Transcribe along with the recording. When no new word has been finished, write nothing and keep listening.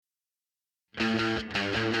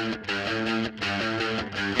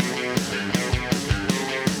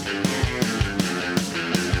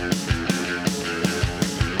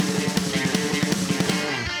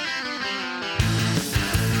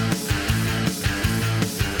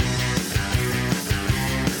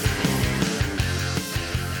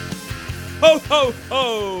ho,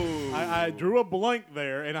 ho. I drew a blank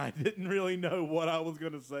there, and I didn't really know what I was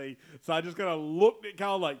going to say. So I just kind of looked at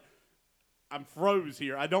Kyle like, I'm froze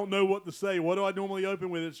here. I don't know what to say. What do I normally open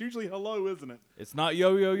with? It's usually hello, isn't it? It's not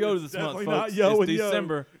yo, yo, yo It's this month, definitely folks. not yo it's and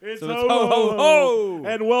December. Yo. It's so ho, it's ho, ho, ho.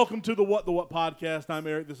 And welcome to the What podcast. I'm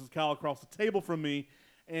Eric. This is Kyle across the table from me.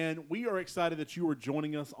 And we are excited that you are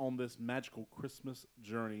joining us on this magical Christmas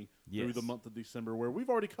journey through the month of December, where we've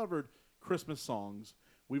already covered Christmas songs.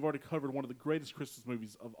 We've already covered one of the greatest Christmas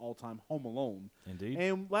movies of all time, Home Alone. Indeed.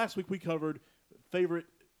 And last week we covered favorite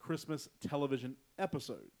Christmas television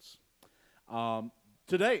episodes.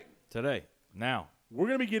 Today, now, we're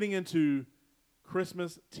going to be getting into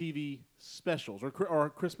Christmas TV specials or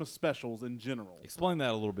Christmas specials in general. explain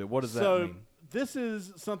that a little bit. What does that So mean? this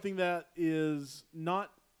is something that is not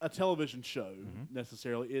a television show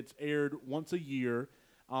necessarily. It's aired once a year,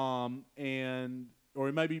 or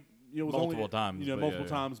it may be it was Multiple only times, but multiple yeah.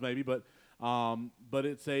 times maybe, but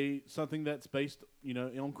it's something that's based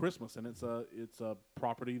on Christmas, and it's a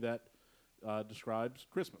property that describes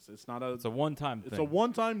Christmas. It's not a It's a one-time it's thing. a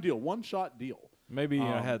one-time deal, one-shot deal. Maybe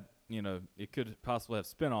it could possibly have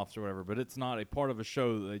spin-offs or whatever, but it's not a part of a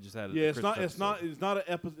show that they just had. Yeah, it's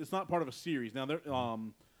not part of a series. Now,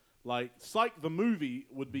 like Psych the movie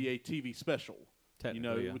would be a TV special.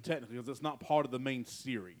 Technically, it would technically, because it's not part of the main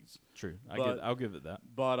series. True. But- I'll give it that.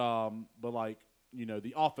 But like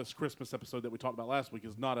the Office Christmas episode that we talked about last week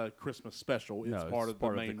is not a Christmas special. It's part of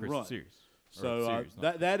the main Christmas run. series. Or So series,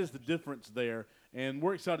 not- that is the difference there, and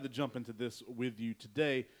we're excited to jump into this with you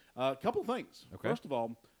today. A couple things. Okay. First of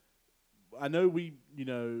all, I know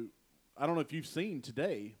I don't know if you've seen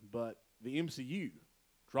today, but the MCU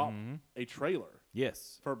dropped a trailer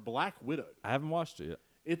Yes, for Black Widow. I haven't watched it yet.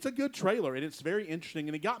 It's a good trailer, and it's very interesting,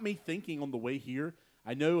 and it got me thinking on the way here.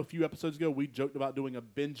 I know a few episodes ago we joked about doing a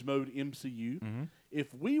binge mode MCU.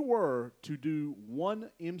 If we were to do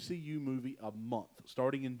one MCU movie a month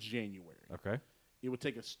starting in January, Okay. it would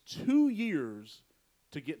take us 2 years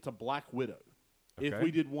to get to Black Widow if Okay.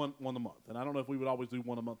 we did one a month. And I don't know if we would always do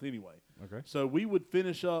one a month anyway. Okay. So we would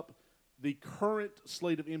finish up the current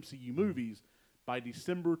slate of MCU movies by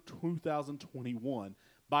December 2021.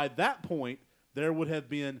 By that point, there would have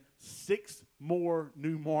been 6 more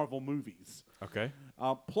new Marvel movies, Okay.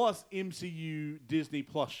 plus MCU Disney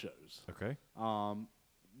Plus shows. Okay.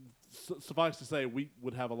 Suffice to say, we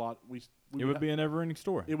would have a lot. It would be a never-ending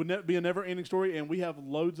story. It would be a never-ending story, and we have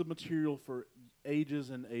loads of material for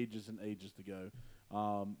ages and ages and ages to go.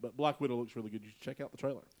 But Black Widow looks really good. You should check out the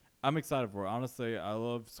trailer. I'm excited for it. Honestly, I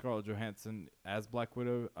love Scarlett Johansson as Black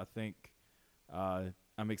Widow. I think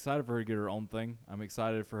I'm excited for her to get her own thing. I'm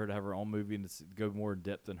excited for her to have her own movie and to go more in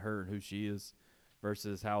depth in her and who she is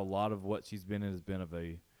versus how a lot of what she's been in has been of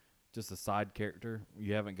just a side character.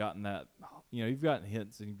 You haven't gotten that. You've gotten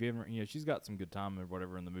hints, and she's got some good time or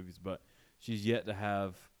whatever in the movies, but she's yet to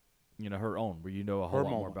have, her own, where a whole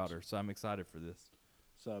lot more about her. So I'm excited for this.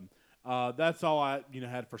 So that's all I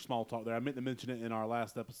had for small talk there. I meant to mention it in our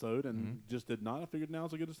last episode and just did not. I figured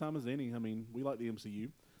now's as good a time as any. I mean, we like the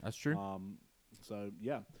MCU. That's true. So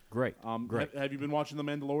yeah, Great. Great. Have you been watching The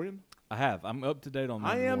Mandalorian? I have. I'm up to date on The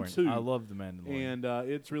Mandalorian. I am too. I love The Mandalorian. And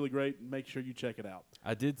it's really great. Make sure you check it out.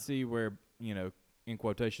 I did see where, in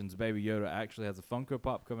quotations, Baby Yoda actually has a Funko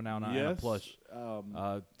Pop coming out and a plush.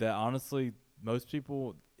 That honestly, most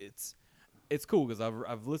people, it's cool because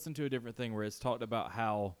I've listened to a different thing where it's talked about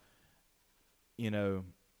how,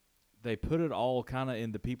 they put it all kind of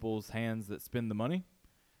into people's hands that spend the money,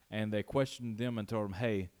 and they questioned them and told them,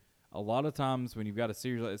 hey, a lot of times when you've got a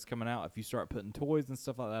series like this coming out, if you start putting toys and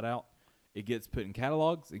stuff like that out, it gets put in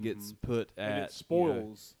catalogs. It gets put at... And it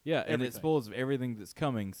spoils and it spoils everything that's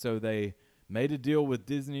coming. So they made a deal with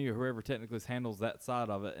Disney or whoever technically handles that side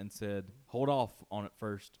of it and said, hold off on it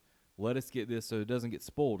first. Let us get this so it doesn't get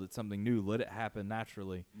spoiled. It's something new. Let it happen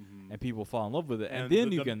naturally. And people fall in love with it. And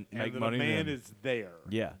then you can make money. The demand is there.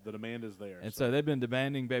 Yeah. The demand is there. And so they've been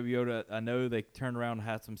demanding Baby Yoda. I know they turned around and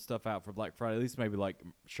had some stuff out for Black Friday, at least maybe like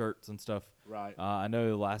shirts and stuff. Right. I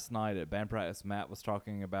know last night at band practice, Matt was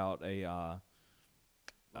talking about a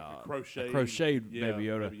crocheted Baby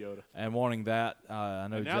Yoda, and wanting that. I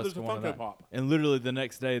know and now there's a Jessica wanted Funko that. Pop. And literally the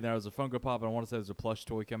next day there was a Funko Pop, and I want to say there's a plush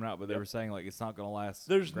toy coming out, but they were saying like it's not going to last.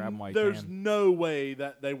 There's Grab 'em while you there's can. no way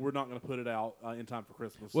that they were not going to put it out in time for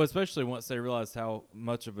Christmas. Well, especially once they realized how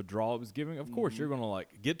much of a draw it was giving. Of course, you're going to like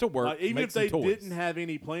get to work. even make if they some toys. didn't have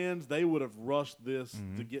any plans, they would have rushed this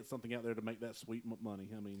to get something out there to make that sweet money.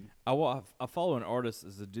 I mean, I follow an artist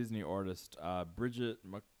as a Disney artist, Bridget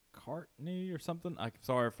McCartney or something. I'm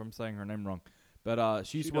sorry if I'm saying her name wrong, but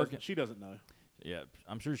she's working. She doesn't know. Yeah,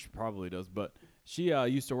 I'm sure she probably does, but She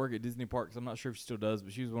used to work at Disney parks. I'm not sure if she still does,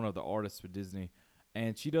 but she was one of the artists with Disney.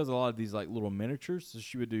 And she does a lot of these like little miniatures. So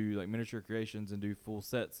she would do like miniature creations and do full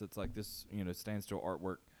sets. That's like this, standstill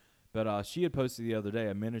artwork. But she had posted the other day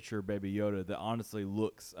a miniature Baby Yoda that honestly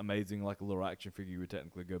looks amazing, like a little action figure you would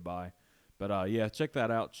technically go buy. But yeah, check that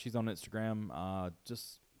out. She's on Instagram.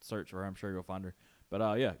 Just search for her. I'm sure you'll find her.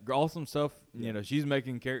 But yeah, awesome stuff. Yeah. She's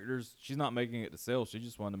making characters. She's not making it to sell. She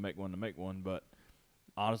just wanted to make one. But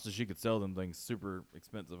honestly, she could sell them things super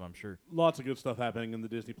expensive, I'm sure. Lots of good stuff happening in the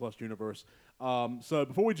Disney Plus universe. So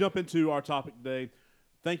before we jump into our topic today,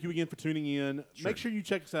 thank you again for tuning in. Sure. Make sure you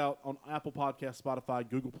check us out on Apple Podcasts, Spotify,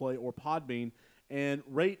 Google Play, or Podbean, and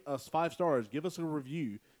rate us 5 stars. Give us a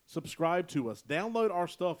review. Subscribe to us. Download our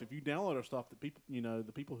stuff. If you download our stuff, the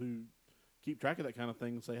people who keep track of that kind of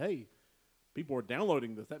thing say, hey, people are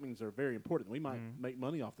downloading this. That means they're very important. We might make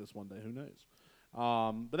money off this one day. Who knows?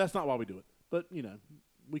 But that's not why we do it. But,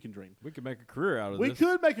 we can dream. We could make a career out of this. We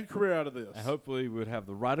could make a career out of this. And hopefully we would have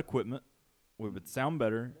the right equipment. We would sound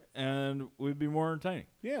better, and we'd be more entertaining.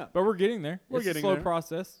 Yeah. But we're getting there. It's a slow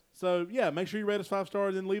process. So, yeah, make sure you rate us 5 stars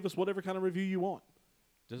and then leave us whatever kind of review you want.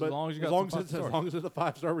 Just as long as you got as long as it's a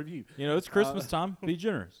 5-star review. It's Christmas time. Be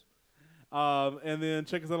generous. And then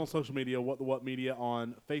check us out on social media, What the What Media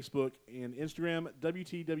on Facebook and Instagram,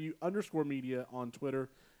 WTW_media on Twitter.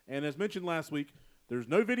 And as mentioned last week, there's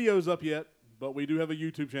no videos up yet, but we do have a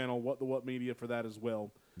YouTube channel, What the What Media, for that as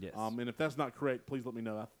well. Yes. And if that's not correct, please let me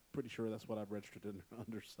know. I'm pretty sure that's what I've registered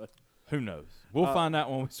under. So who knows? We'll find out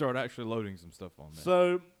when we start actually loading some stuff on there.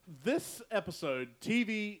 So this episode,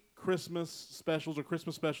 TV Christmas specials or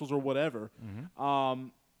whatever, I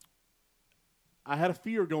had a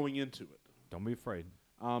fear going into it. Don't be afraid.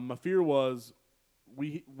 My fear was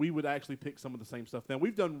we would actually pick some of the same stuff. Now,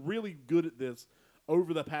 we've done really good at this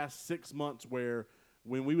over the past 6 months where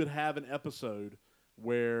when we would have an episode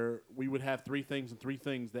where we would have 3 things and 3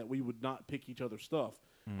 things that we would not pick each other's stuff.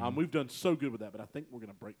 We've done so good with that, but I think we're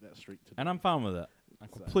going to break that streak today. And I'm fine with that. I'm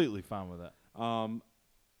completely fine with that.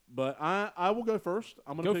 But I will go first.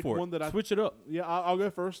 I'm going to pick one that Switch it up. Yeah, I'll go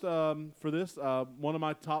first for this. One of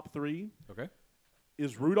my top 3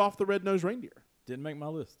 is Rudolph the Red-Nosed Reindeer. Didn't make my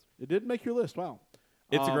list. It didn't make your list. Wow.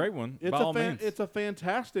 It's a great one. It's a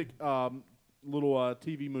fantastic little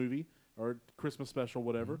TV movie or Christmas special,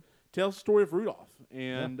 whatever. Tells the story of Rudolph.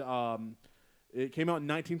 And it came out in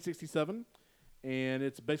 1967. And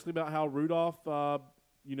it's basically about how Rudolph,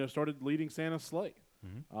 started leading Santa's sleigh.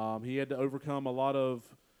 He had to overcome a lot of,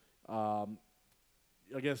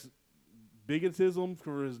 bigotism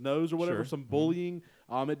for his nose or whatever, some bullying.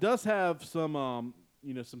 It does have some,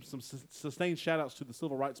 some sustained shout-outs to the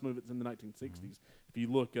civil rights movements in the 1960s, if you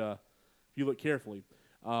look carefully.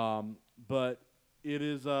 But it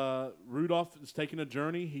is Rudolph is taking a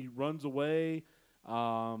journey. He runs away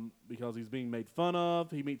because he's being made fun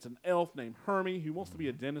of. He meets an elf named Hermie who wants to be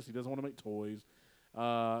a dentist. He doesn't want to make toys.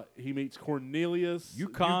 He meets Cornelius.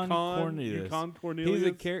 Yukon Cornelius. He's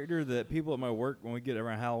a character that people at my work, when we get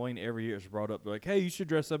around Halloween, every year is brought up. They're like, hey, you should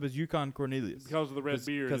dress up as Yukon Cornelius. Because of the red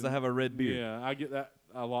beard. Because I have a red beard. Yeah, I get that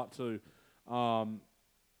a lot too.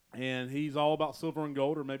 And he's all about silver and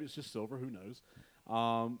gold, or maybe it's just silver. Who knows?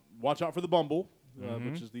 Watch out for the Bumble,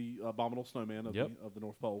 which is the abominable snowman of the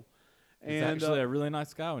North Pole. He's actually a really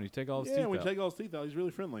nice guy when you take all his teeth out. Yeah, when you take all his teeth out, he's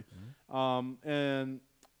really friendly. And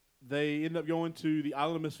they end up going to the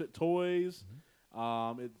Island of Misfit Toys.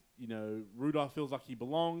 Rudolph feels like he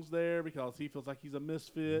belongs there because he feels like he's a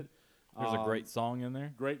misfit. There's a great song in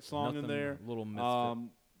there. Little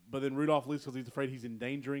misfit. But then Rudolph leaves because he's afraid he's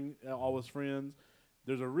endangering all his friends.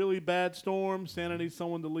 There's a really bad storm. Santa needs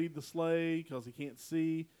someone to lead the sleigh because he can't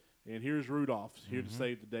see. And here's Rudolph here to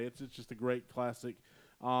save the day. It's just a great classic.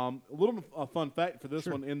 A little fun fact for this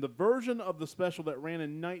one. In the version of the special that ran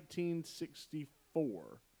in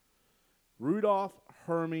 1964, Rudolph,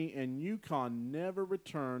 Hermie, and Yukon never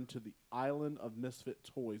returned to the Island of Misfit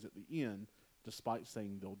Toys at the end, despite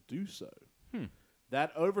saying they'll do so.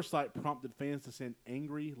 That oversight prompted fans to send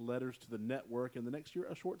angry letters to the network, and the next year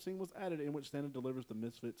a short scene was added in which Santa delivers the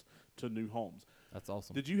Misfits to new homes. That's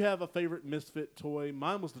awesome. Did you have a favorite Misfit toy?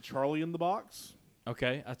 Mine was the Charlie in the Box.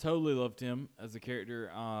 Okay, I totally loved him as a character.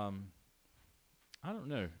 I don't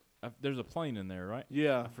know. There's a plane in there, right?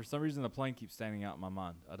 Yeah. For some reason, the plane keeps standing out in my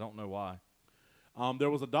mind. I don't know why.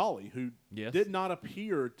 There was a dolly who did not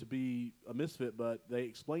appear to be a misfit, but they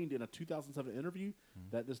explained in a 2007 interview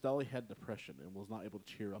that this dolly had depression and was not able to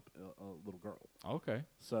cheer up a little girl. Okay.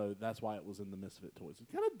 So that's why it was in the Misfit Toys.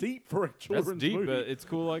 It's kind of deep for a children's movie. That's deep, but it's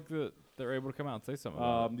cool like they're able to come out and say something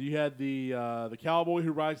about it. You had the cowboy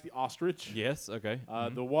who rides the ostrich. Yes, okay.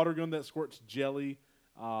 The water gun that squirts jelly.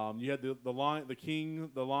 You had the lion, the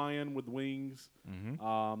king, the lion with wings. Mm-hmm.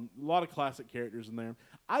 A lot of classic characters in there.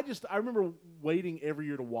 I remember waiting every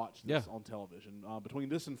year to watch this on television. Between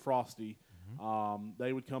this and Frosty,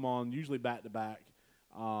 they would come on usually back to back.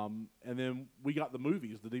 And then we got the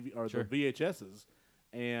movies, the the VHSs,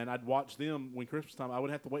 and I'd watch them when Christmas time. I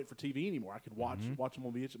wouldn't have to wait for TV anymore. I could watch them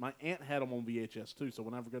on VHS. My aunt had them on VHS too, so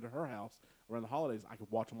whenever I go to her house around the holidays, I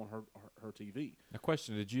could watch them on her TV. A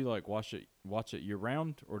question: did you like watch it year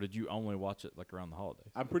round, or did you only watch it like around the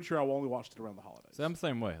holidays? I'm pretty sure I only watched it around the holidays. So I'm the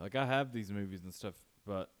same way. Like I have these movies and stuff,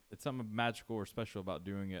 but it's something magical or special about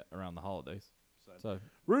doing it around the holidays. So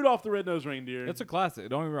Rudolph the Red-Nosed Reindeer. It's a classic.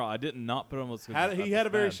 Don't get me wrong. I did not put on this. He had a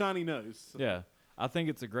very shiny nose. Yeah. I think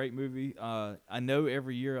it's a great movie. I know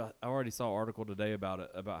every year, I already saw an article today about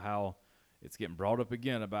it, about how it's getting brought up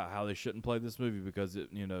again about how they shouldn't play this movie because it,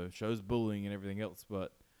 shows bullying and everything else.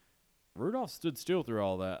 But Rudolph stood still through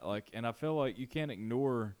all that. And I feel like you can't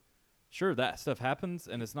ignore, sure, that stuff happens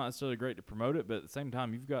and it's not necessarily great to promote it, but at the same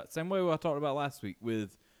time, you've got, same way I talked about last week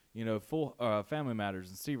with, Full Family Matters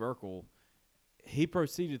and Steve Urkel. He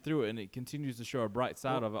proceeded through it, and it continues to show a bright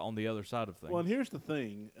side of it on the other side of things. Well, and here's the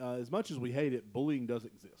thing. As much as we hate it, bullying does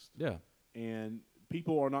exist. Yeah. And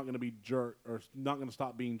people are not going to be not going to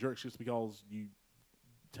stop being jerks just because you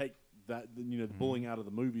take that, the bullying out of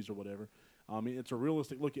the movies or whatever. It's a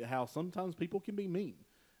realistic look at how sometimes people can be mean,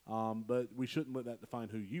 but we shouldn't let that define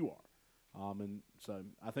who you are. And so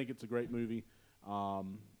I think it's a great movie.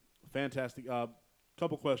 Fantastic.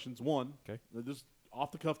 Couple questions. One. Okay. Just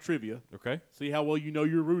off-the-cuff trivia. Okay. See how well you know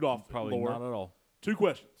your Rudolph Probably lore. not at all. 2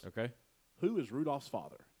 questions. Okay. Who is Rudolph's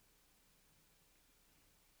father?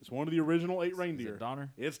 It's one of the original 8 reindeer. Is it Donner?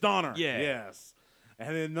 It's Donner. Yeah. Yes.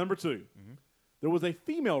 And then number 2. There was a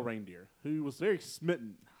female reindeer who was very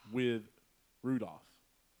smitten with Rudolph.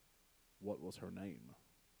 What was her name?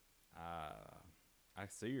 I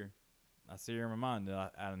see her. I see her in my mind.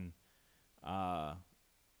 I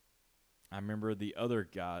remember the other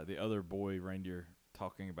guy, the other boy reindeer,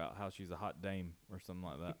 talking about how she's a hot dame or something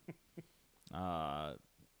like that. I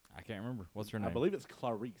can't remember. What's her name? I believe it's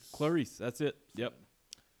Clarice. Clarice. That's it. Yep.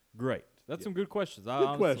 Great. That's some good questions.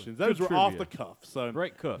 Good questions. Those were off the cuff. So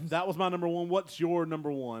great cuffs. That was my number 1. What's your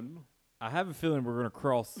number 1? I have a feeling we're going to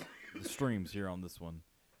cross the streams here on this one.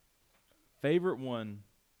 Favorite one,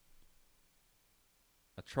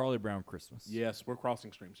 A Charlie Brown Christmas. Yes, we're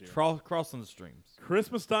crossing streams here. Crossing the streams.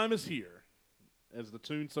 Christmas time is here, as the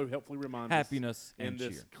tune so helpfully reminds Happiness us. In and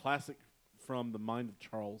this cheer. classic from the mind of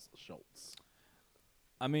Charles Schulz.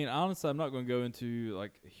 I mean, honestly, I'm not going to go into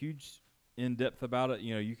like huge in-depth about it.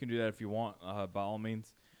 You can do that if you want, by all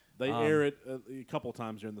means. They air it a couple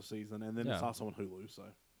times during the season, and then it's also on Hulu. So,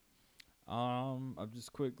 I'm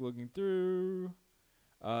just quick looking through.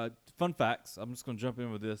 Fun facts. I'm just going to jump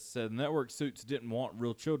in with this. Said Network Suits didn't want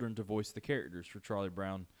real children to voice the characters for Charlie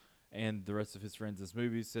Brown and the rest of his friends in this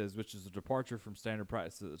movie. Says, which is a departure from standard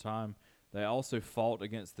practice at the time. They also fought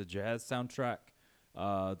against the jazz soundtrack,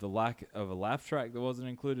 the lack of a laugh track that wasn't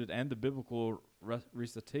included, and the biblical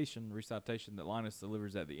recitation that Linus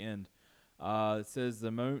delivers at the end. It says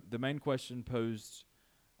the main question posed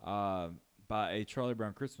by A Charlie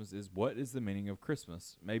Brown Christmas is, what is the meaning of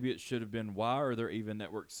Christmas? Maybe it should have been, why are there even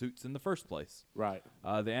network suits in the first place? Right.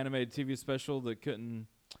 The animated TV special they couldn't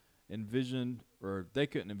envision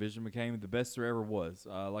became the best there ever was.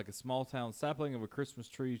 Like a small town sapling of a Christmas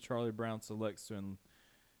tree, Charlie Brown selects to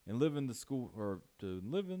live in the school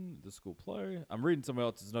play. I'm reading somebody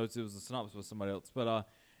else's notes. It was a synopsis with somebody else, but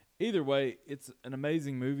either way, it's an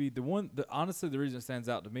amazing movie. Honestly, the reason it stands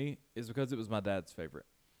out to me is because it was my dad's favorite.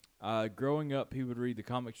 Growing up, he would read the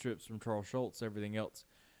comic strips from Charles Schulz, everything else.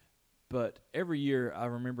 But every year, I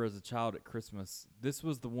remember as a child at Christmas, this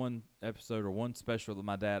was the one episode or one special that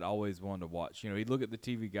my dad always wanted to watch. He'd look at the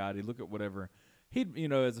TV guide, he'd look at whatever.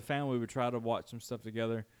 As a family, we would try to watch some stuff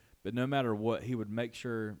together. But no matter what, he would make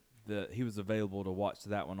sure that he was available to watch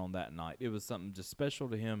that one on that night. It was something just special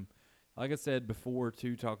to him. Like I said before,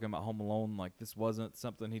 too, talking about Home Alone, like this wasn't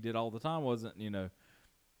something he did all the time.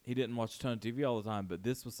 He didn't watch a ton of TV all the time, but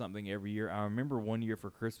this was something every year. I remember one year for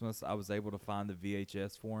Christmas, I was able to find the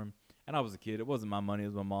VHS for him, and I was a kid. It wasn't my money. It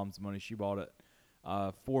was my mom's money. She bought it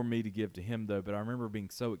for me to give to him, though, but I remember being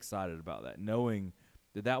so excited about that, knowing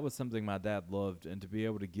that was something my dad loved, and to be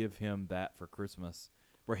able to give him that for Christmas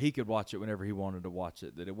where he could watch it whenever he wanted to watch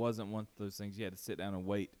it, that it wasn't one of those things you had to sit down and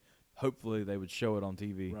wait. Hopefully they would show it on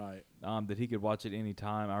TV, right? That he could watch it any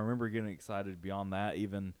time. I remember getting excited beyond that,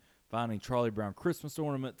 even finding Charlie Brown Christmas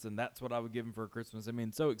ornaments, and that's what I would give him for Christmas. I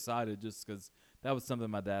mean, so excited just because that was something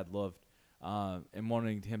my dad loved and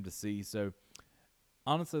wanting him to see. So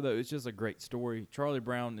Honestly, though, it's just a great story. Charlie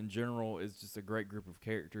Brown, in general, is just a great group of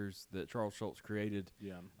characters that Charles Schultz created.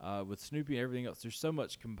 Yeah. With Snoopy and everything else, there's so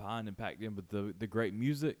much combined and packed in with the great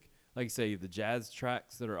music. Like you say, the jazz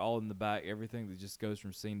tracks that are all in the back, everything that just goes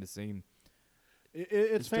from scene to scene.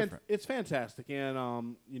 It's fantastic. And,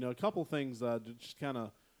 a couple things to just kind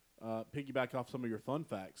of piggyback off some of your fun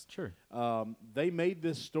facts. Sure. They made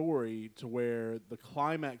this story to where the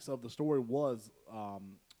climax of the story was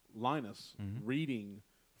Linus reading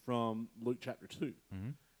from Luke chapter 2.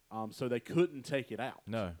 So they couldn't take it out.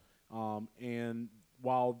 No. And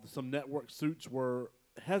while some network suits were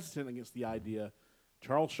hesitant against the idea,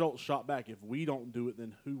 Charles Schultz shot back, if we don't do it,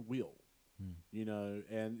 then who will?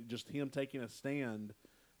 And just him taking a stand,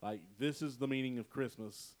 like, this is the meaning of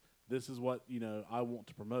Christmas. This is what, I want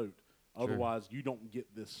to promote. Sure. Otherwise, you don't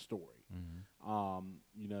get this story.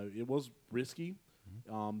 It was risky,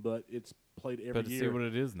 but it's played every year. But to see what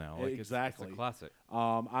it is now. Like exactly. It's a classic.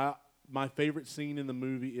 My favorite scene in the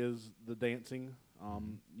movie is the dancing.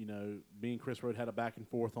 Me and Chris Road had a back and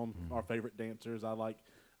forth on our favorite dancers. I like,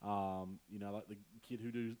 like the kid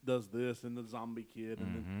who does this and the zombie kid.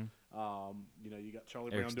 And then, you got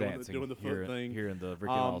Charlie Brown doing the foot thing. Here in the Ricky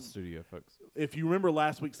Laws studio, folks. If you remember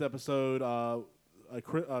last week's episode,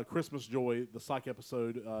 Christmas Joy, the psych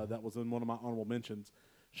episode that was in one of my honorable mentions,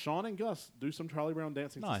 Sean and Gus do some Charlie Brown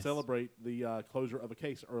dancing to celebrate the closure of a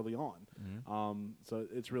case early on. So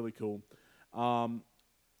it's really cool.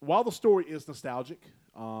 While the story is nostalgic,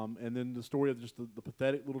 and then the story of just the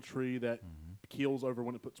pathetic little tree that keels over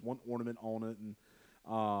when it puts one ornament on it,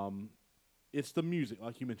 and it's the music,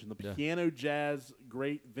 like you mentioned, the piano jazz,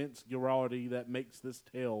 great Vince Guaraldi that makes this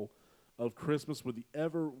tale of Christmas with the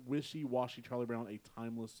ever wishy-washy Charlie Brown a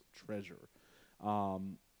timeless treasure.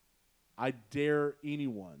 I dare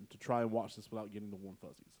anyone to try and watch this without getting the warm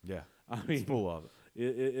fuzzies. Yeah, I mean, it's full of it.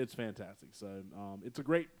 It's fantastic. So it's a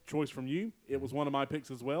great choice from you. It was one of my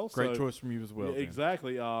picks as well. Great choice from you as well. Yeah,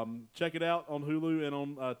 exactly. Check it out on Hulu and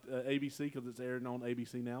on ABC because it's airing on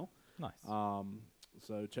ABC now. Nice.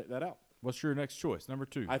 So check that out. What's your next choice? Number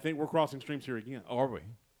 2. I think we're crossing streams here again. Are we?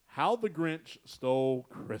 How the Grinch Stole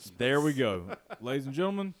Christmas. There we go. Ladies and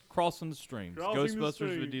gentlemen, crossing the streams. Crossing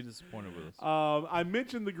Ghostbusters would be disappointed with us. I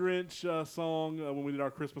mentioned the Grinch song when we did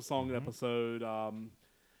our Christmas song episode.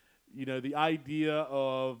 The idea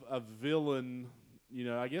of a villain,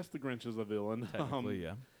 I guess the Grinch is a villain. Technically,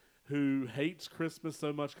 yeah. Who hates Christmas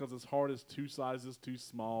so much because his heart is 2 sizes too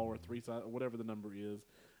small or 3 sizes, whatever the number is.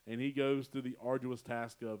 And he goes through the arduous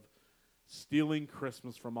task of stealing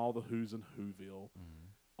Christmas from all the Who's in Whoville.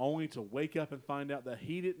 Only to wake up and find out that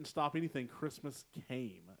he didn't stop anything. Christmas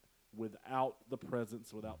came without the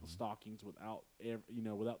presents, without the stockings, without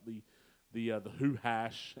without the Who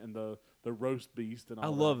hash and the roast beast and all. I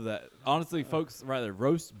love that. Honestly, folks, right there,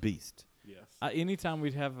 roast beast. Yes. Anytime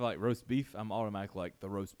we'd have like roast beef, I'm automatically like the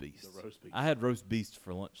roast beast. The roast beast. I had roast beast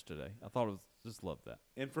for lunch today. I thought it was just loved that.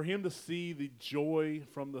 And for him to see the joy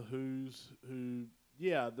from the Who's, who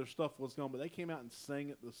their stuff was gone, but they came out and sang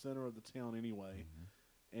at the center of the town anyway.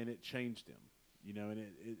 And it changed him, and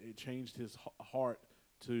it changed his heart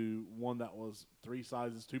to one that was 3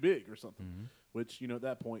 sizes too big or something, which, at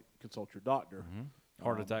that point, consult your doctor.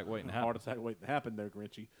 Heart attack waiting to happen. Heart attack waiting to happen there,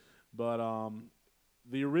 Grinchy. But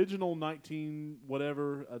the original 19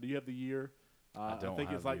 whatever, do you have the year? I don't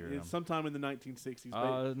think have it's like the year, it's sometime in the 1960s.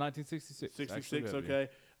 1966. 66, okay.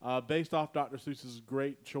 Based off Dr. Seuss's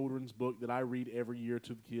great children's book that I read every year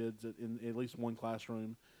to the kids in at least one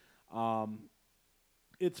classroom.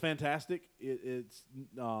 It's fantastic. It's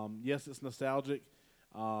yes, it's nostalgic.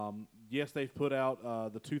 Yes, they've put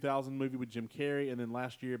out the 2000 movie with Jim Carrey, and then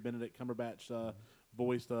last year Benedict Cumberbatch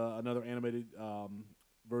voiced another animated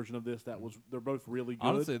version of this. They're both really good.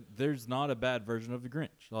 Honestly, there's not a bad version of the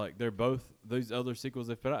Grinch. Like they're both those other sequels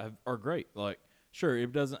they've put out are great. Like sure,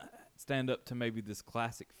 it doesn't stand up to maybe this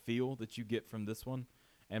classic feel that you get from this one,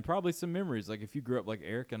 and probably some memories. Like if you grew up like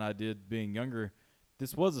Eric and I did, being younger.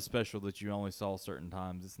 This was a special that you only saw certain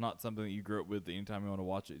times. It's not something that you grew up with that anytime you want to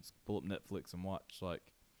watch it, just pull up Netflix and watch. Like,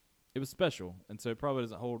 it was special, and so it probably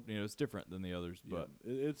doesn't hold, it's different than the others. But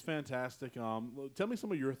it's fantastic. Tell me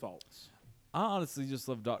some of your thoughts. I honestly just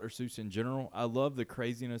love Dr. Seuss in general. I love the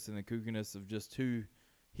craziness and the kookiness of just who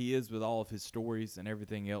he is with all of his stories and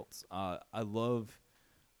everything else. I love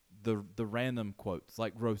the random quotes,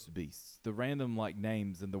 like roast beasts, the random, like,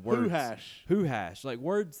 names and the words. Who hash. Like,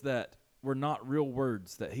 words that were not real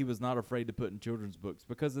words that he was not afraid to put in children's books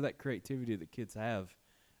because of that creativity that kids have,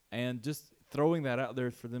 and just throwing that out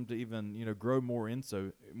there for them to even grow more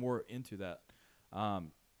into that.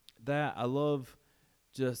 That I love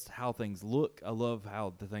just how things look. I love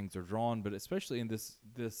how the things are drawn, but especially in this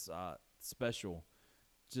special,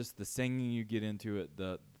 just the singing you get into it,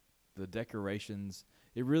 the decorations.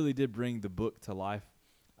 It really did bring the book to life.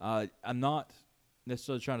 I'm not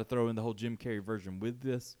necessarily trying to throw in the whole Jim Carrey version with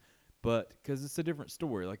this, but because it's a different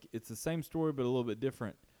story. Like, it's the same story, but a little bit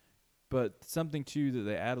different. But something, too, that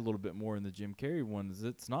they add a little bit more in the Jim Carrey one is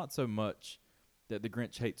it's not so much that the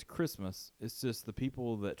Grinch hates Christmas. It's just the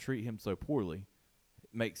people that treat him so poorly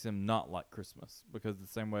makes him not like Christmas. Because the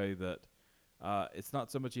same way that it's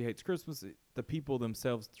not so much he hates Christmas, the people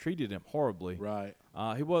themselves treated him horribly. Right.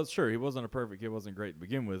 He wasn't a perfect kid, wasn't great to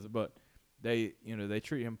begin with, but they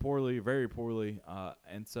treat him poorly, very poorly,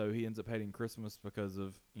 and so he ends up hating Christmas because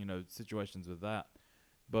of, situations with that.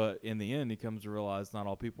 But in the end, he comes to realize not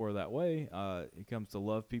all people are that way. He comes to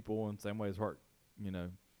love people in the same way his heart,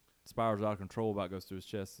 spirals out of control, about goes to his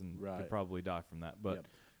chest, and could probably die from that. But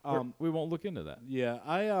we won't look into that. Yeah,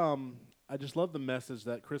 I just love the message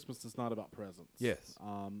that Christmas is not about presents. Yes.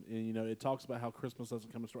 And it talks about how Christmas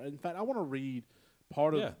doesn't come in store. In fact, I want to read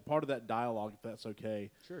part of that dialogue, if that's okay.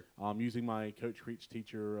 Sure. Using my Coach Creech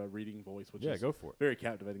teacher reading voice, which is go for it. Very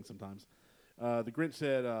captivating sometimes. The Grinch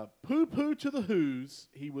said, "Pooh-pooh to the Who's."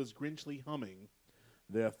 He was Grinchly humming.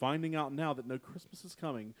 "They're finding out now that no Christmas is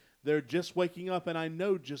coming. They're just waking up, and I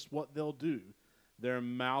know just what they'll do. Their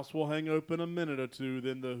mouths will hang open a minute or two,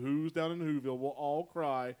 then the Who's down in Whoville will all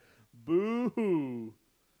cry, 'Boo-hoo!'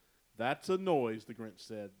 That's a noise," the Grinch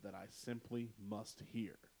said, "that I simply must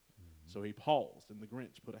hear." So he paused, and the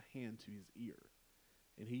Grinch put a hand to his ear.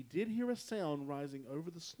 And he did hear a sound rising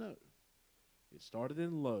over the snow. It started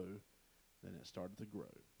in low, then it started to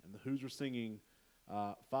grow. And the Who's were singing,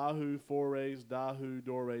 "Fa-hoo, four-rays, da-hoo,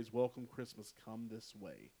 door-rays, welcome Christmas, come this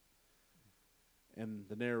way." And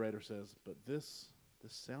the narrator says, "But this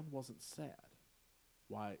sound wasn't sad.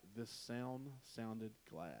 Why, this sound sounded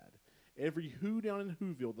glad. Every Who down in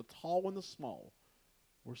Whoville, the tall and the small,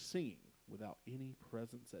 were singing without any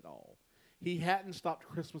presents at all. He hadn't stopped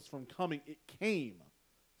Christmas from coming. It came.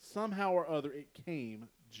 Somehow or other, it came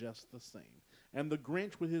just the same. And the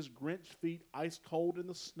Grinch, with his Grinch feet ice cold in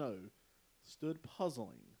the snow, stood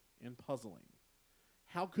puzzling and puzzling.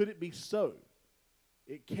 How could it be so?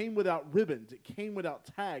 It came without ribbons. It came without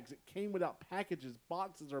tags. It came without packages,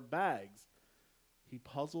 boxes, or bags. He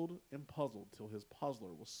puzzled and puzzled till his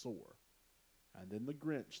puzzler was sore. And then the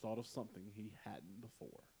Grinch thought of something he hadn't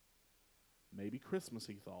before. Maybe Christmas,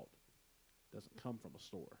 he thought, doesn't come from a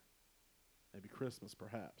store. Maybe Christmas,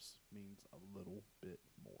 perhaps, means a little bit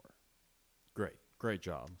more." Great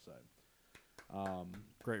job. So,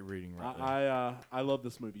 great reading right there. I love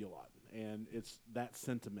this movie a lot, and it's that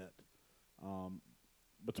sentiment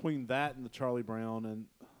between that and the Charlie Brown, and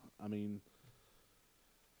I mean,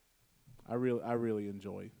 I really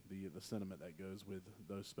enjoy the sentiment that goes with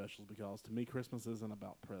those specials, because to me, Christmas isn't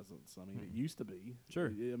about presents. I mean, it used to be. Sure.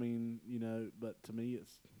 I mean, but to me,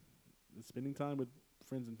 it's spending time with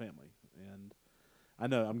friends and family. And I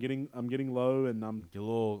know I'm getting low, and I'm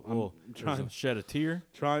trying to shed a tear.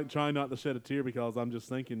 Trying not to shed a tear, because I'm just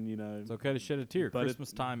thinking, it's okay to shed a tear.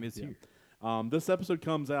 Christmas time is here. This episode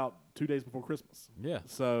comes out 2 days before Christmas. Yeah.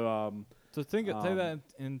 So take that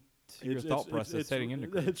into your thought process heading into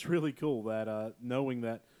Christmas. It's really cool that knowing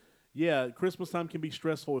that, Christmas time can be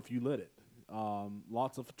stressful if you let it.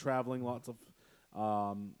 Lots of traveling, lots of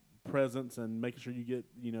presents, and making sure you get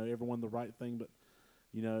everyone the right thing. But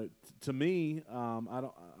to me,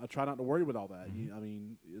 I try not to worry with all that. Mm-hmm. I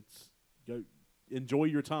mean, enjoy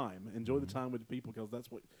your time, enjoy the time with people, because that's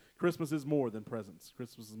what Christmas is more than presents.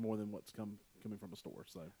 Christmas is more than what's coming from a store.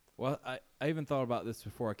 So, well, I even thought about this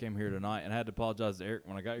before I came here tonight, and I had to apologize to Eric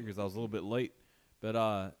when I got here because I was a little bit late.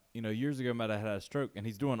 But years ago, Matt had a stroke, and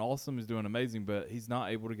he's doing awesome. He's doing amazing, but he's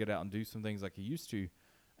not able to get out and do some things like he used to.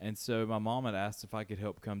 And so my mom had asked if I could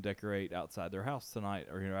help come decorate outside their house tonight,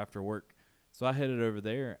 or after work. So I headed over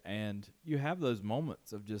there, and you have those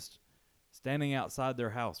moments of just standing outside their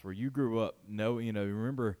house where you grew up.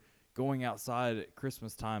 Remember going outside at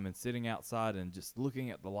Christmas time and sitting outside and just looking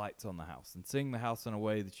at the lights on the house and seeing the house in a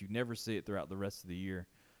way that you never see it throughout the rest of the year.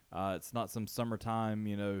 It's not some summertime,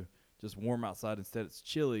 just warm outside. Instead, it's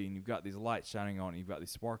chilly, and you've got these lights shining on it. You've got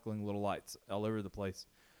these sparkling little lights all over the place.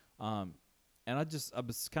 And I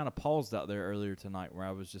was kind of paused out there earlier tonight where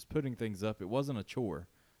I was just putting things up. It wasn't a chore.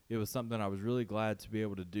 It was something I was really glad to be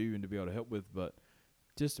able to do and to be able to help with, but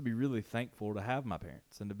just to be really thankful to have my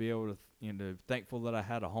parents and to be able to, thankful that I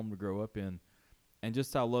had a home to grow up in, and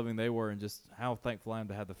just how loving they were, and just how thankful I am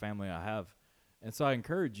to have the family I have. And so I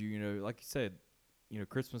encourage you, like you said,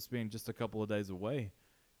 Christmas being just a couple of days away,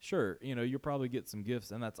 sure, you'll probably get some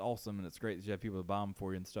gifts, and that's awesome, and it's great that you have people to buy them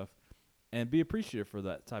for you and stuff, and be appreciative for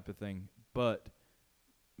that type of thing. But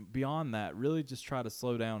beyond that, really just try to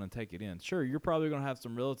slow down and take it in. Sure, you're probably going to have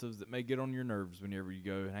some relatives that may get on your nerves whenever you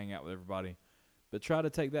go hang out with everybody. But try to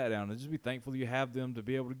take that down and just be thankful you have them to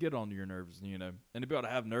be able to get on your nerves, and to be able to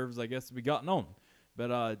have nerves, I guess, to be gotten on.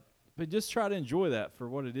 But just try to enjoy that for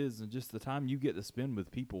what it is and just the time you get to spend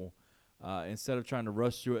with people instead of trying to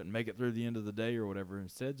rush through it and make it through the end of the day or whatever.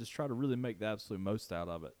 Instead, just try to really make the absolute most out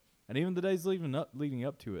of it. And even the days leading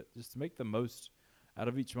up to it, just to make the most out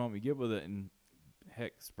of each moment you get with it. And,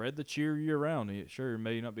 heck, spread the cheer year round. Sure, it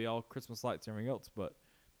may not be all Christmas lights and everything else, but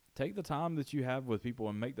take the time that you have with people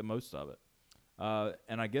and make the most of it.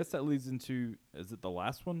 And I guess that leads into, is it the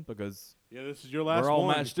last one? Because this is your last one. We're all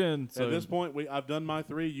matched in. So. At this point, I've done my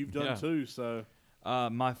 3. You've done 2. So,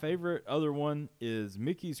 my favorite other one is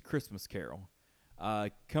Mickey's Christmas Carol.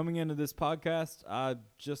 Coming into this podcast, I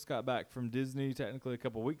just got back from Disney technically a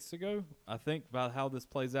couple weeks ago. I think about how this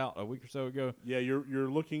plays out a week or so ago. Yeah, you're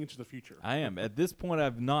looking into the future. I am. At this point,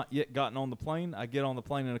 I've not yet gotten on the plane. I get on the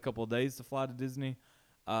plane in a couple of days to fly to Disney.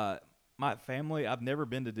 My family, I've never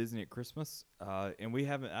been to Disney at Christmas, and we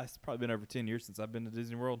haven't. It's probably been over 10 years since I've been to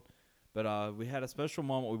Disney World, but we had a special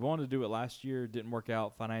moment. We wanted to do it last year, didn't work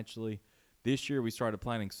out financially. This year, we started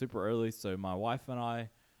planning super early, so my wife and I,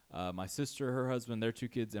 my sister, her husband, their 2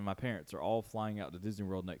 kids, and my parents are all flying out to Disney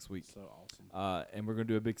World next week. So awesome. And we're going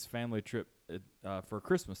to do a big family trip for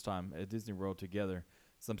Christmas time at Disney World together.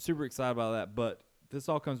 So I'm super excited about that, but this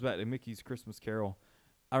all comes back to Mickey's Christmas Carol.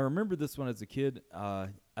 I remember this one as a kid. I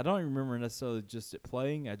don't even remember necessarily just it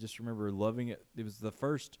playing. I just remember loving it. It was the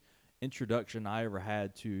first introduction I ever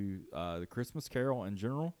had to the Christmas Carol in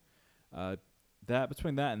general.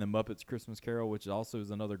 Between that and the Muppets Christmas Carol, which also is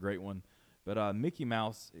another great one. But Mickey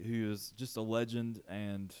Mouse, who is just a legend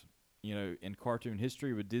and, in cartoon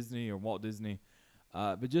history with Disney or Walt Disney,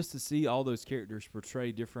 but just to see all those characters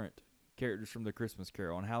portray different characters from the Christmas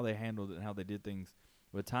Carol and how they handled it and how they did things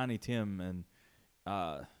with Tiny Tim and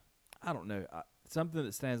I don't know. Something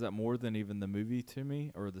that stands out more than even the movie to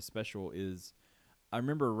me or the special is I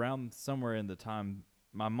remember around somewhere in the time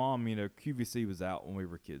my mom, QVC was out when we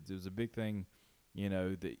were kids. It was a big thing,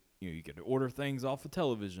 that you could order things off of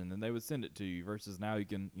television and they would send it to you versus now you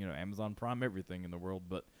can, Amazon Prime everything in the world.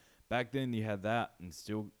 But back then you had that and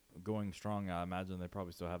still going strong. I imagine they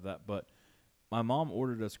probably still have that. But my mom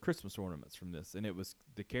ordered us Christmas ornaments from this, and it was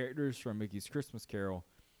the characters from Mickey's Christmas Carol.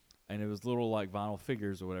 And it was little like vinyl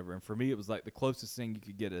figures or whatever. And for me, it was like the closest thing you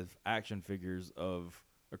could get of action figures of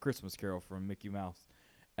a Christmas Carol from Mickey Mouse.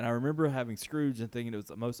 And I remember having Scrooge and thinking it was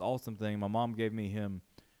the most awesome thing. My mom gave me him.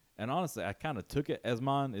 And honestly, I kind of took it as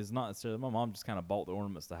mine. It's not necessarily, my mom just kind of bought the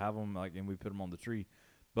ornaments to have them, and we put them on the tree.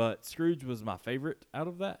 But Scrooge was my favorite out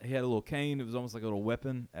of that. He had a little cane. It was almost like a little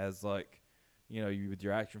weapon as you with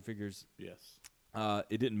your action figures. Yes.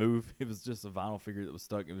 It didn't move. It was just a vinyl figure that was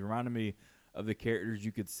stuck. It reminded me of the characters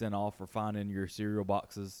you could send off or find in your cereal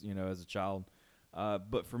boxes, as a child.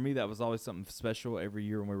 But for me, that was always something special every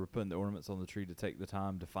year when we were putting the ornaments on the tree to take the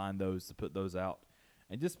time to find those, to put those out.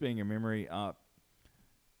 And just being a memory,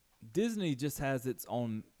 Disney just has its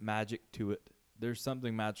own magic to it. There's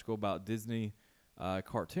something magical about Disney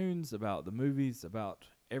cartoons, about the movies, about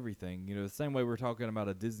everything. The same way we're talking about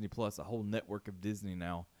a Disney Plus, a whole network of Disney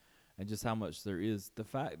now, and just how much there is. The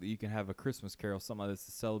fact that you can have a Christmas Carol, something like this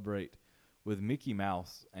to celebrate with Mickey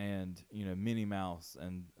Mouse and, Minnie Mouse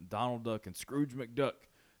and Donald Duck and Scrooge McDuck,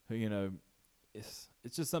 who, it's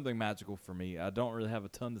just something magical for me. I don't really have a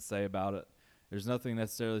ton to say about it. There's nothing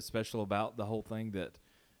necessarily special about the whole thing that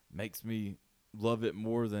makes me love it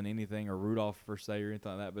more than anything, or Rudolph per se or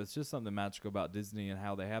anything like that, but it's just something magical about Disney and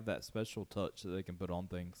how they have that special touch that they can put on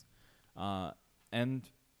things. And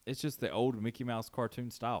it's just the old Mickey Mouse cartoon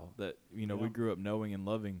style that, we grew up knowing and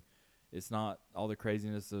loving. It's not all the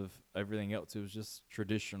craziness of everything else. It was just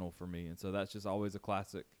traditional for me. And so that's just always a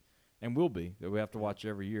classic, and will be, that we have to watch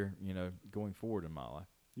every year, going forward in my life.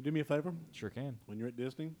 You do me a favor? Sure can. When you're at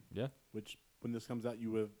Disney? Yeah. Which, when this comes out,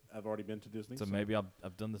 you have already been to Disney. So maybe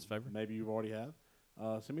I've done this favor. Maybe you already have.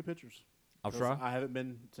 Send me pictures. I'll try. I haven't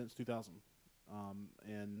been since 2000.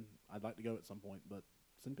 And I'd like to go at some point, but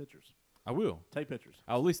send pictures. I will. Take pictures.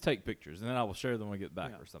 I'll at least take pictures, and then I will share them when we get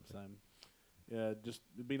back or something. Same. Yeah, just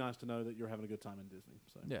it'd be nice to know that you're having a good time in Disney.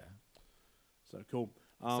 So yeah, so cool.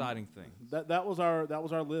 Exciting things. That was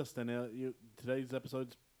our list, and today's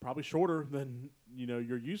episode's probably shorter than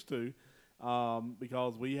you're used to,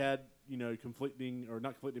 because we had conflicting, or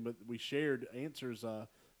not conflicting, but we shared answers.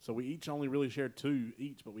 So we each only really shared 2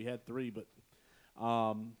 each, but we had 3. But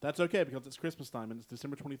that's okay because it's Christmas time and it's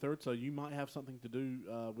December 23rd, so you might have something to do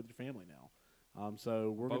with your family now.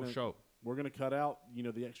 So we're gonna we're going to cut out,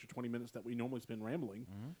 the extra 20 minutes that we normally spend rambling.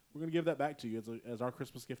 We're going to give that back to you as our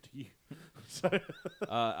Christmas gift to you. So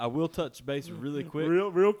I will touch base really quick.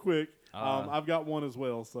 Real quick. I've got one as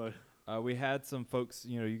well. So we had some folks,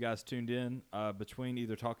 you guys tuned in between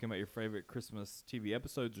either talking about your favorite Christmas TV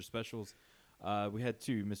episodes or specials. We had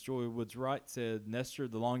two. Miss Joy Woods Wright said Nestor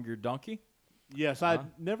the Long-Eared Donkey. Yes,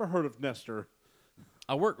 I'd never heard of Nestor.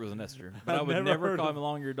 I worked with a Nestor, but I would never call him a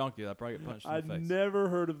long-eared donkey. I'd probably get punched in the face. I'd never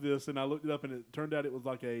heard of this, and I looked it up, and it turned out it was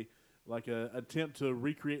like a attempt to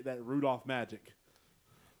recreate that Rudolph magic.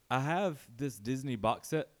 I have this Disney box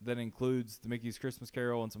set that includes the Mickey's Christmas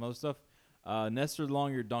Carol and some other stuff. Nestor the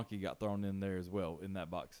Long-Eared Donkey got thrown in there as well in that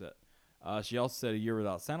box set. She also said A Year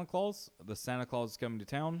Without Santa Claus. The Santa Claus is coming to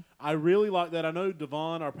town. I really like that. I know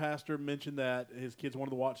Devon, our pastor, mentioned that his kids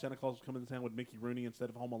wanted to watch Santa Claus was coming to town with Mickey Rooney instead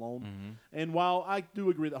of Home Alone. And while I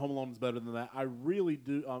do agree that Home Alone is better than that, I really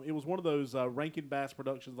do. It was one of those Rankin Bass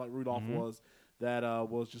productions like Rudolph was that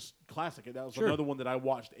was just classic. That was another one that I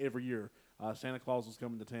watched every year. Santa Claus was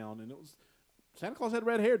coming to town, and Santa Claus had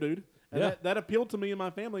red hair, dude. And that appealed to me and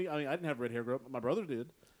my family. I mean, I didn't have red hair growing up, but my brother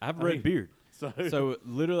did. I have a red beard. So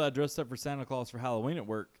literally I dressed up for Santa Claus for Halloween at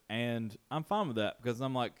work, and I'm fine with that because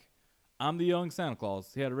I'm like, I'm the young Santa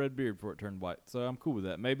Claus. He had a red beard before it turned white, so I'm cool with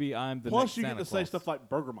that. Maybe I'm the Plus, next Santa you get to Claus. Say stuff like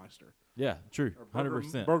Burgermeister. Yeah, true.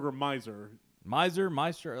 100%. Burgermeister. Meister,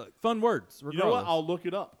 like, fun words. Regardless. You know what? I'll look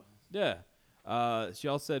it up. Yeah. She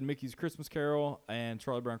also said Mickey's Christmas Carol and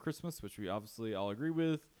Charlie Brown Christmas, which we obviously all agree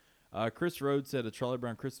with. Chris Rhodes said A Charlie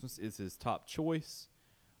Brown Christmas is his top choice.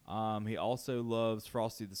 He also loves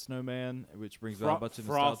Frosty the Snowman, which brings out a bunch of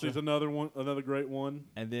nostalgia. Frosty's another great one.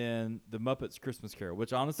 And then the Muppets Christmas Carol,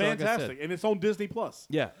 which honestly, fantastic, like I said, and it's on Disney Plus.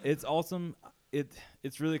 Yeah, it's awesome.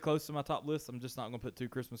 It's really close to my top list. I'm just not going to put two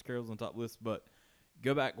Christmas carols on the top list, but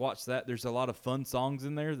go back, watch that. There's a lot of fun songs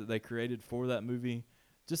in there that they created for that movie.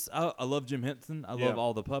 I love Jim Henson. I love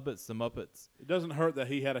all the puppets, the Muppets. It doesn't hurt that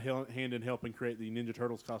he had a hand in helping create the Ninja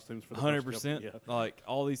Turtles costumes for the 100%. Like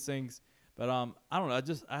all these things. But I don't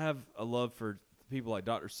know. I have a love for people like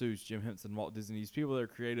Dr. Seuss, Jim Henson, Walt Disney. These people that are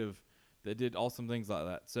creative that did awesome things like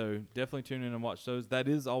that. So definitely tune in and watch those. That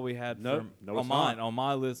is all we had on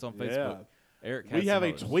my list on Facebook. Eric has we have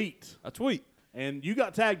a tweet. A tweet. And you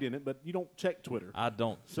got tagged in it, but you don't check Twitter. I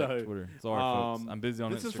don't check Twitter. Sorry, folks. I'm busy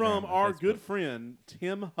on Instagram. This is from our good friend,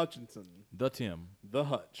 Tim Hutchinson. The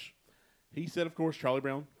Hutch. He said, of course, Charlie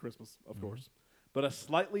Brown Christmas, of course. But a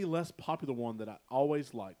slightly less popular one that I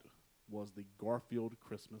always liked was the Garfield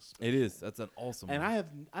Christmas special. It is. That's an awesome one.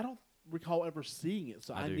 And I don't recall ever seeing it,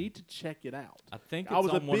 so I need to check it out. I think it's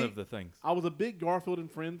on one of the things. I was a big Garfield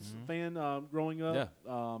and Friends fan growing up.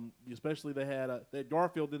 Yeah. Especially they had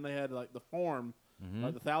Garfield, then they had like the farm,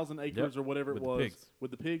 like the 1,000 acres or whatever it was,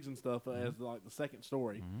 with the pigs and stuff as like the second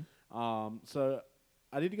story. So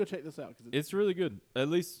I need to go check this out because it's really good. At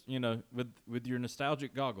least with your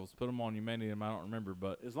nostalgic goggles, put them on. You may need them. I don't remember,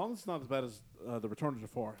 but as long as it's not as bad as the Return to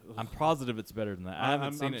Jafar, I'm positive it's better than that. I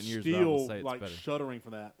haven't seen it in years. I'm still like shuddering for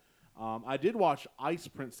that. I did watch Ice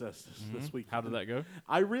Princess this week. How did that go?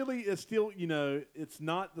 It's still, it's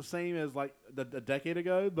not the same as like a decade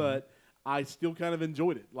ago, but I still kind of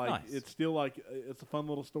enjoyed it. Like it's still like it's a fun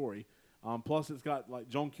little story. Plus, it's got like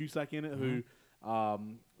Joan Cusack in it, who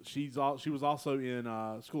she was also in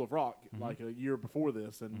School of Rock like a year before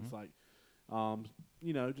this, and it's like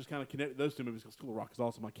just kind of connect those two movies because School of Rock is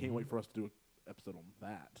awesome. I can't wait for us to do an episode on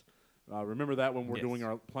that. Remember that when we're doing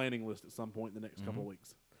our planning list at some point in the next couple of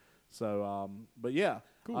weeks. So, but yeah,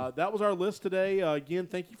 cool. That was our list today. Again,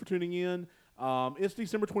 thank you for tuning in. It's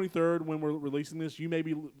December 23rd when we're releasing this. You may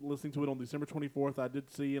be listening to it on December 24th. I did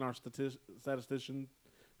see in our statistics,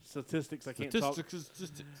 I can't talk.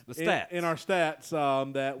 The stats. In our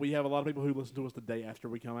stats that we have a lot of people who listen to us the day after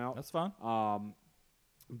we come out. That's fine.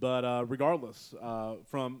 But regardless,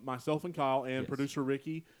 from myself and Kyle and producer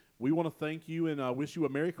Ricky, we want to thank you and wish you a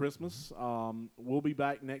Merry Christmas. We'll be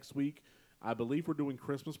back next week. I believe we're doing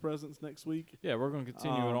Christmas presents next week. Yeah, we're going to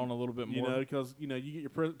continue it on a little bit more. Because you get your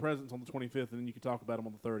presents on the 25th, and then you can talk about them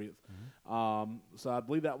on the 30th. So I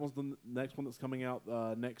believe that was the next one that's coming out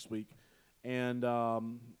next week. And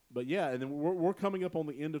but yeah, and then we're coming up on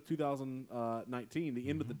the end of 2019, the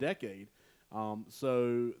end of the decade.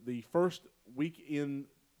 So the first week in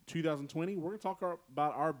 2020, we're going to talk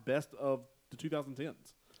about our best of the 2010s.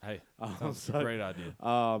 Hey, sounds a great idea.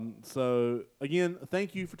 So again,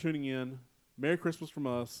 thank you for tuning in. Merry Christmas from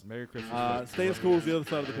us. Merry Christmas. Stay as cool as the other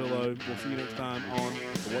side of the pillow. We'll see you next time on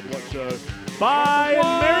The What Show. Bye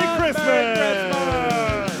and Merry Christmas.